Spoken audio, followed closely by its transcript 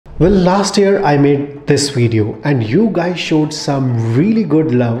Well, last year I made this video and you guys showed some really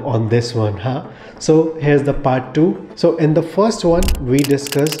good love on this one, huh? So here's the part 2. So in the first one, we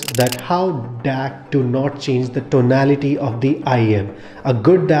discussed that how DAC do not change the tonality of the IM. A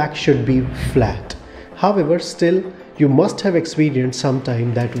good DAC should be flat. However, still you must have experienced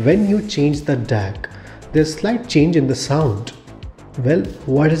sometime that when you change the DAC, there's slight change in the sound. Well,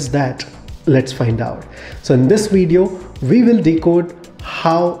 what is that? Let's find out. So in this video, we will decode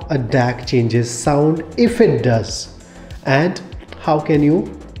how a DAC changes sound if it does, and how can you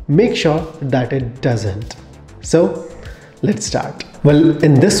make sure that it doesn't. So let's start. Well,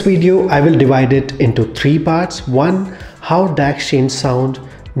 in this video, I will divide it into 3 parts. 1, how DACs change sound.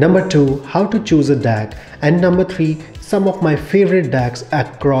 Number 2, how to choose a DAC. And number 3, some of my favorite DACs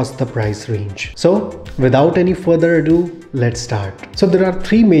across the price range. So without any further ado, let's start. So there are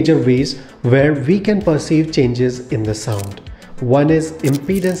 3 major ways where we can perceive changes in the sound. 1 is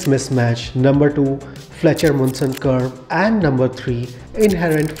impedance mismatch, number 2 Fletcher-Munson curve, and number 3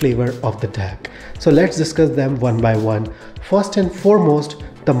 inherent flavor of the DAC. So let's discuss them one by one. First and foremost,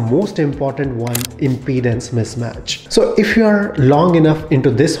 the most important one, impedance mismatch. So if you are long enough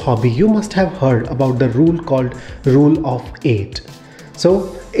into this hobby, you must have heard about the rule called rule of 8.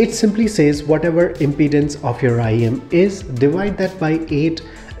 So it simply says whatever impedance of your IM is, divide that by 8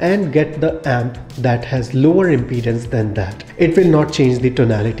 and get the amp that has lower impedance than that. It will not change the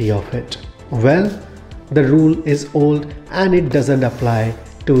tonality of it. Well, the rule is old and it doesn't apply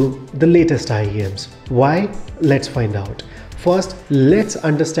to the latest IEMs. Why? Let's find out. First, let's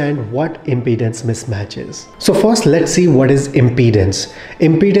understand what impedance mismatch is. So first, let's see what is impedance.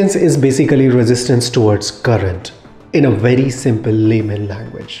 Impedance is basically resistance towards current in a very simple layman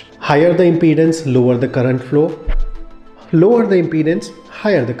language. Higher the impedance, lower the current flow. Lower the impedance,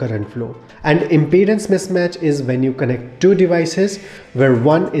 higher the current flow. And impedance mismatch is when you connect 2 devices where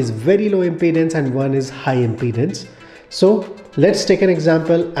one is very low impedance and one is high impedance. So let's take an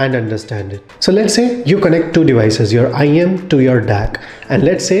example and understand it. So let's say you connect 2 devices, your IM to your DAC, and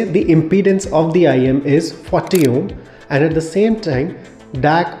let's say the impedance of the IM is 40 ohm, and at the same time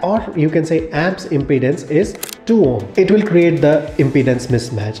DAC, or you can say amp's impedance, is 2 ohm. It will create the impedance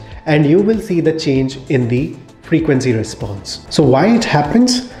mismatch and you will see the change in the frequency response. So why it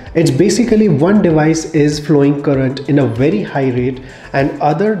happens? It's basically one device is flowing current in a very high rate and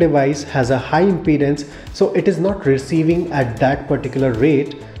other device has a high impedance, so it is not receiving at that particular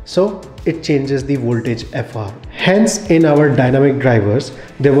rate, so it changes the voltage FR. Hence, in our dynamic drivers,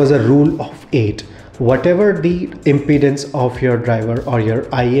 there was a rule of 8. Whatever the impedance of your driver or your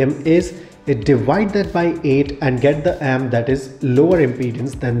IM is, it divide that by 8 and get the amp that is lower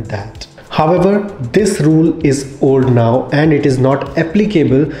impedance than that. However, this rule is old now and it is not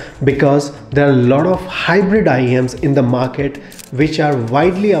applicable because there are a lot of hybrid IEMs in the market which are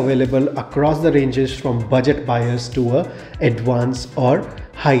widely available across the ranges from budget buyers to a advanced or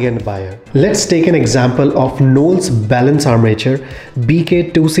high-end buyer. Let's take an example of Knowles balance armature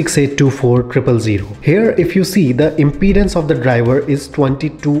BK26824000. Here, if you see, the impedance of the driver is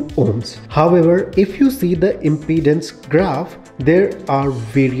 22 ohms. However, if you see the impedance graph, there are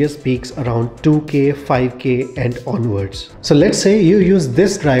various peaks around 2K, 5K and onwards. So let's say you use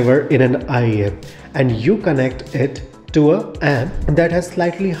this driver in an IEM and you connect it to an amp that has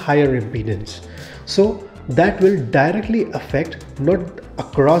slightly higher impedance. So that will directly affect not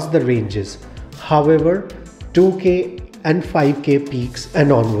across the ranges, however 2K and 5K peaks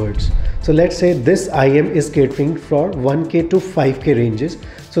and onwards. So let's say this IM is catering for 1K to 5K ranges.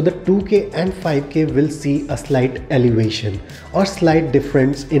 So the 2K and 5K will see a slight elevation or slight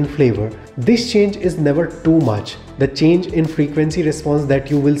difference in flavor. This change is never too much. The change in frequency response that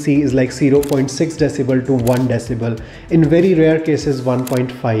you will see is like 0.6 decibel to 1 decibel. In very rare cases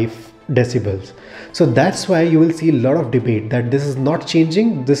 1.5 decibels. So that's why you will see a lot of debate that this is not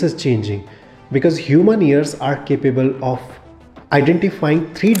changing, this is changing, because human ears are capable of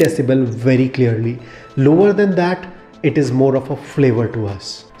identifying 3 decibel very clearly. Lower than that, it is more of a flavor to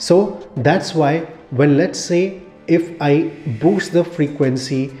us. So that's why when, let's say, if I boost the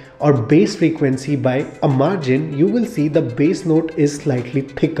frequency or bass frequency by a margin, you will see the bass note is slightly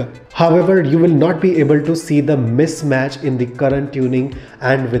thicker. However, you will not be able to see the mismatch in the current tuning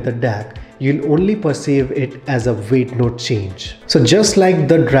and with the DAC. You'll only perceive it as a weight note change. So just like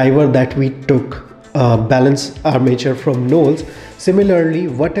the driver that we took, balance armature from Knowles, similarly,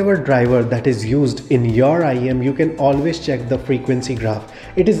 whatever driver that is used in your IM, you can always check the frequency graph.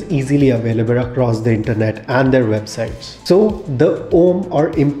 It is easily available across the internet and their websites. So the ohm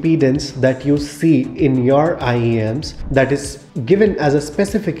or impedance that you see in your IEMs that is given as a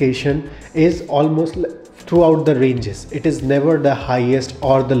specification is almost throughout the ranges. It is never the highest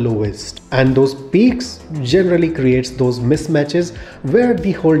or the lowest, and those peaks generally creates those mismatches where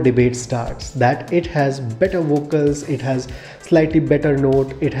the whole debate starts, that it has better vocals, it has slightly better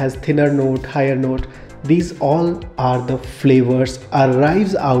note, it has thinner note, higher note. These all are the flavors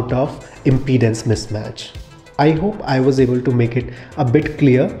arrives out of impedance mismatch. I hope I was able to make it a bit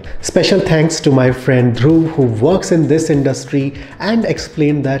clear. Special thanks to my friend Dhruv, who works in this industry and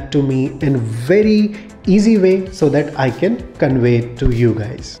explained that to me in very easy way so that I can convey it to you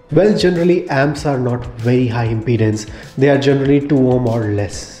guys. Well, generally amps are not very high impedance. They are generally 2 ohm or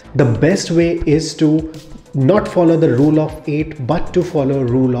less. The best way is to not follow the rule of 8 but to follow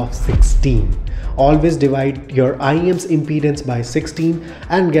rule of 16. Always divide your IEM's impedance by 16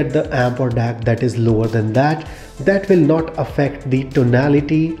 and get the amp or DAC that is lower than that. That will not affect the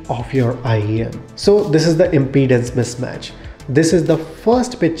tonality of your IEM. So this is the impedance mismatch. This is the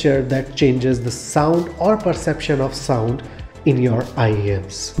first picture that changes the sound or perception of sound in your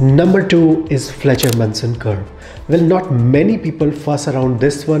IEMs. Number 2 is Fletcher-Munson Curve. Well, not many people fuss around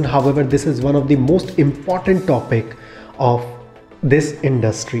this one. However, this is one of the most important topic of this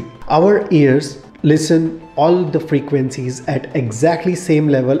industry. Our ears listen all the frequencies at exactly same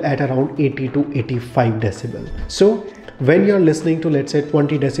level at around 80 to 85 decibel. So when you're listening to, let's say,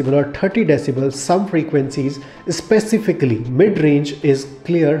 20 decibel or 30 decibel, some frequencies, specifically mid-range, is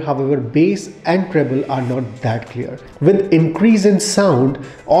clear. However, bass and treble are not that clear. With increase in sound,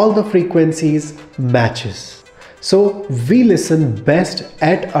 all the frequencies matches. So we listen best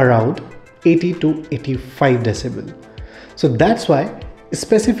at around 80 to 85 decibel. So that's why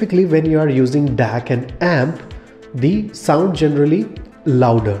specifically when you are using DAC and amp, the sound generally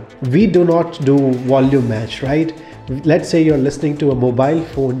louder. We do not do volume match, right? Let's say you're listening to a mobile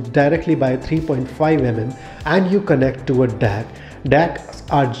phone directly by 3.5 mm and you connect to a DAC. DACs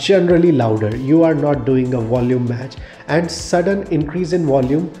are generally louder. You are not doing a volume match, and sudden increase in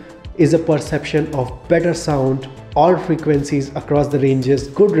volume is a perception of better sound, all frequencies across the ranges,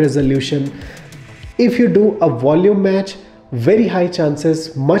 good resolution. If you do a volume match, very high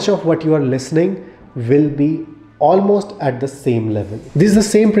chances much of what you are listening will be almost at the same level. This is the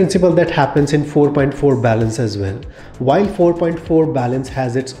same principle that happens in 4.4 balance as well. While 4.4 balance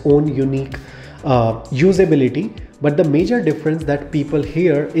has its own unique usability, but the major difference that people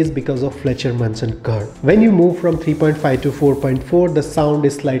hear is because of Fletcher-Munson curve. When you move from 3.5 to 4.4, the sound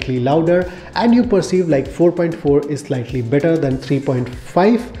is slightly louder and you perceive like 4.4 is slightly better than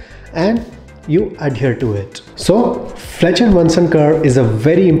 3.5 and you adhere to it. So Fletcher-Munson curve is a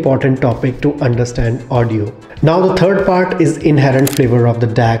very important topic to understand audio. Now the third part is inherent flavor of the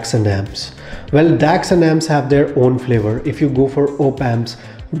DACs and amps. Well, DACs and amps have their own flavor. If you go for op amps,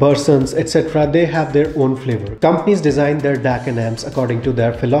 Bursons, etc., they have their own flavor. Companies design their DAC and amps according to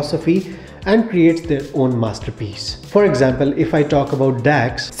their philosophy and creates their own masterpiece. For example, if I talk about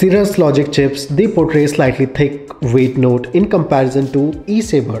DACs, Cirrus Logic chips, they portray slightly thick weight note in comparison to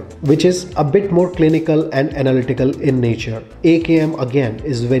E-Saber, which is a bit more clinical and analytical in nature. AKM again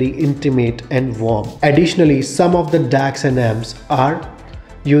is very intimate and warm. Additionally, some of the DACs and amps are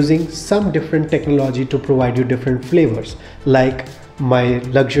using some different technology to provide you different flavors, like my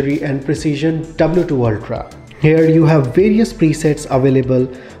luxury and precision W2 Ultra. Here you have various presets available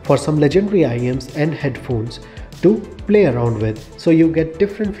for some legendary IEMs and headphones to play around with, so you get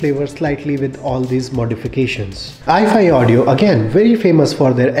different flavors slightly with all these modifications. iFi Audio, again very famous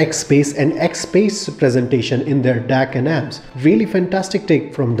for their X-Space and X-Space presentation in their DAC and amps. Really fantastic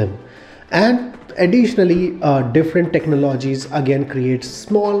take from them. And additionally, different technologies again create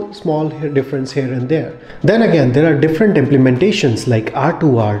small difference here and there. Then again, there are different implementations like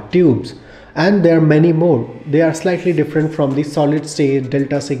R2R, tubes, and there are many more. They are slightly different from the solid state,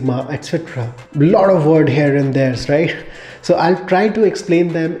 delta sigma, etc. Lot of word here and there, right? So I'll try to explain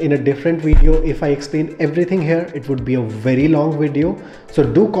them in a different video. If I explain everything here, it would be a very long video. So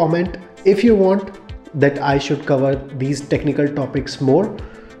do comment if you want that I should cover these technical topics more.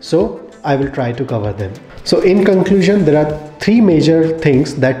 So I will try to cover them. So in conclusion, there are three major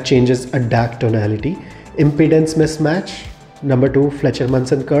things that changes a DAC tonality: impedance mismatch, number 2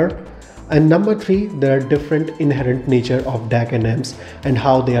 Fletcher-Munson curve, and number 3 there are different inherent nature of DAC and amps and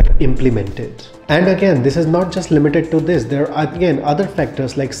how they are implemented. And again, this is not just limited to this. There are again other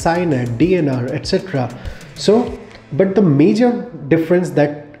factors like SINAD, DNR, etc. So but the major difference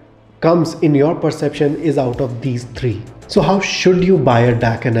that comes in your perception is out of these three. So how should you buy a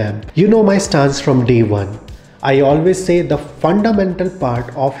DAC and amp? You know my stance from day one. I always say the fundamental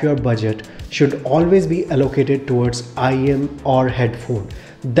part of your budget should always be allocated towards IEM or headphone.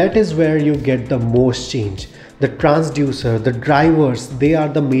 That is where you get the most change. The transducer, the drivers, they are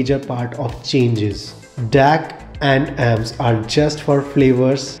the major part of changes. DAC and amps are just for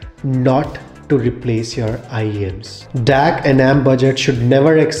flavors, not to replace your IEMs. DAC and amp budget should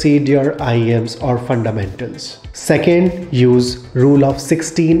never exceed your IEMs or fundamentals. Second, use rule of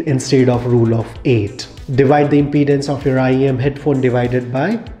 16 instead of rule of 8. Divide the impedance of your IEM headphone divided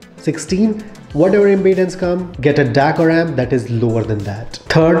by 16. Whatever impedance comes, get a DAC or amp that is lower than that.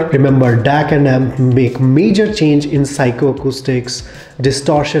 Third, remember DAC and amp make major change in psychoacoustics,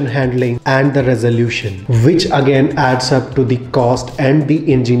 distortion handling and the resolution, which again adds up to the cost and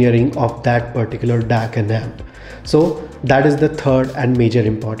the engineering of that particular DAC and amp. So that is the third and major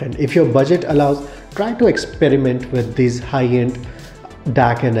important. If your budget allows, try to experiment with these high-end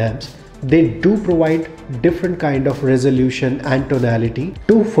DAC and amps. They do provide different kind of resolution and tonality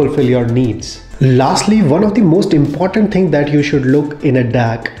to fulfill your needs. Lastly, one of the most important thing that you should look in a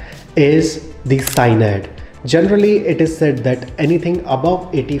DAC is the SINAD. Generally, it is said that anything above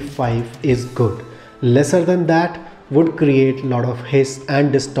 85 is good. Lesser than that would create a lot of hiss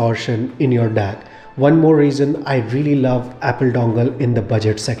and distortion in your DAC. One more reason I really love Apple dongle in the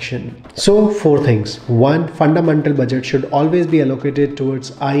budget section. So 4 things. 1. Fundamental budget should always be allocated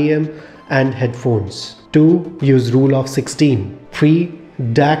towards IEM and headphones. 2. Use rule of 16. 3.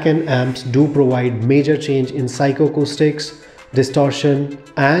 DAC and amps do provide major change in psychoacoustics, distortion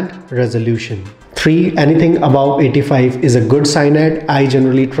and resolution. 3. Anything above 85 is a good SINAD. I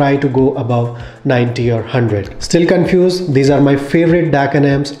generally try to go above 90 or 100. Still confused? These are my favorite DAC and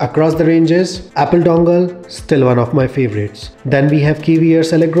amps across the ranges. Apple dongle, still one of my favorites. Then we have Kiwi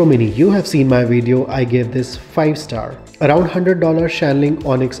Ears Allegro Mini. You have seen my video, I gave this 5 star. Around $100 Shanling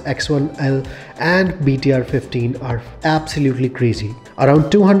Onix X1L and BTR 15 are absolutely crazy. Around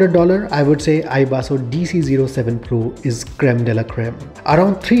 $200 I would say iBasso DC07 Pro is creme de la creme.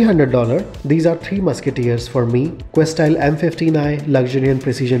 Around $300 these are 3 musketeers for me: Questyle M15i, Luxurian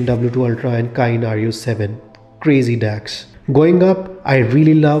Precision W2 Ultra and Cayin RU7. Crazy DACs. Going up, I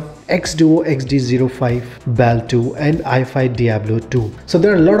really love Xduoo XD05, BAL2 and i5 Diablo 2. So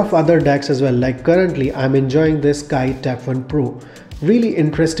there are a lot of other DACs as well, like currently I'm enjoying this Kai Tap1 Pro. Really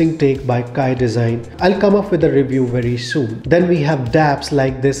interesting take by Kai Design. I'll come up with a review very soon. Then we have DAPs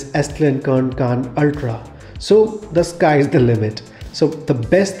like this Shanling Ultra. So the sky is the limit. So the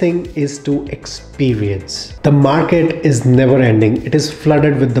best thing is to experience. The market is never ending. It is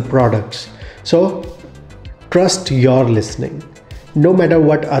flooded with the products. So trust your listening. No matter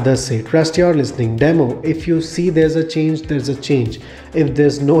what others say, trust your listening. Demo. If you see there's a change, there's a change. If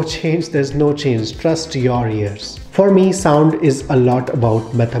there's no change, there's no change. Trust your ears. For me, sound is a lot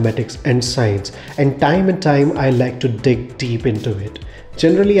about mathematics and science, and time I like to dig deep into it.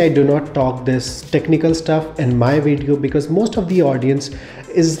 Generally, I do not talk this technical stuff in my video because most of the audience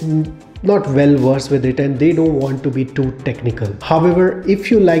is not well versed with it and they don't want to be too technical. However, if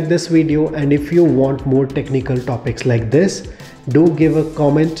you like this video and if you want more technical topics like this, do give a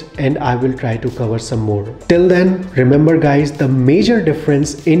comment and I will try to cover some more. Till then, remember guys, the major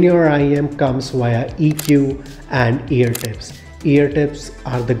difference in your IEM comes via EQ and ear tips. Ear tips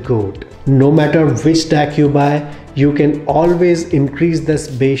are the GOAT. No matter which DAC you buy, you can always increase this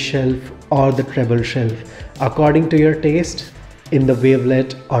bass shelf or the treble shelf according to your taste in the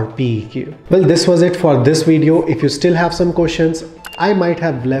wavelet or PEQ. Well, this was it for this video. If you still have some questions, I might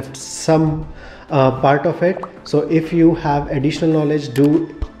have left some part of it. So if you have additional knowledge,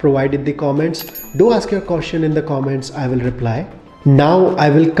 do provide in the comments. Do ask your question in the comments. I will reply. Now I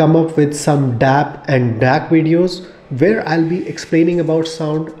will come up with some DAP and DAC videos where I'll be explaining about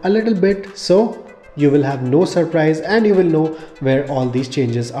sound a little bit. So you will have no surprise and you will know where all these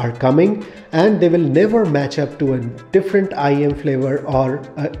changes are coming, and they will never match up to a different IEM flavor or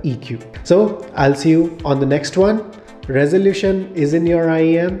a EQ. So I'll see you on the next one. Resolution is in your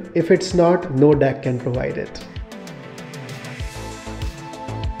IEM. If it's not, no DAC can provide it.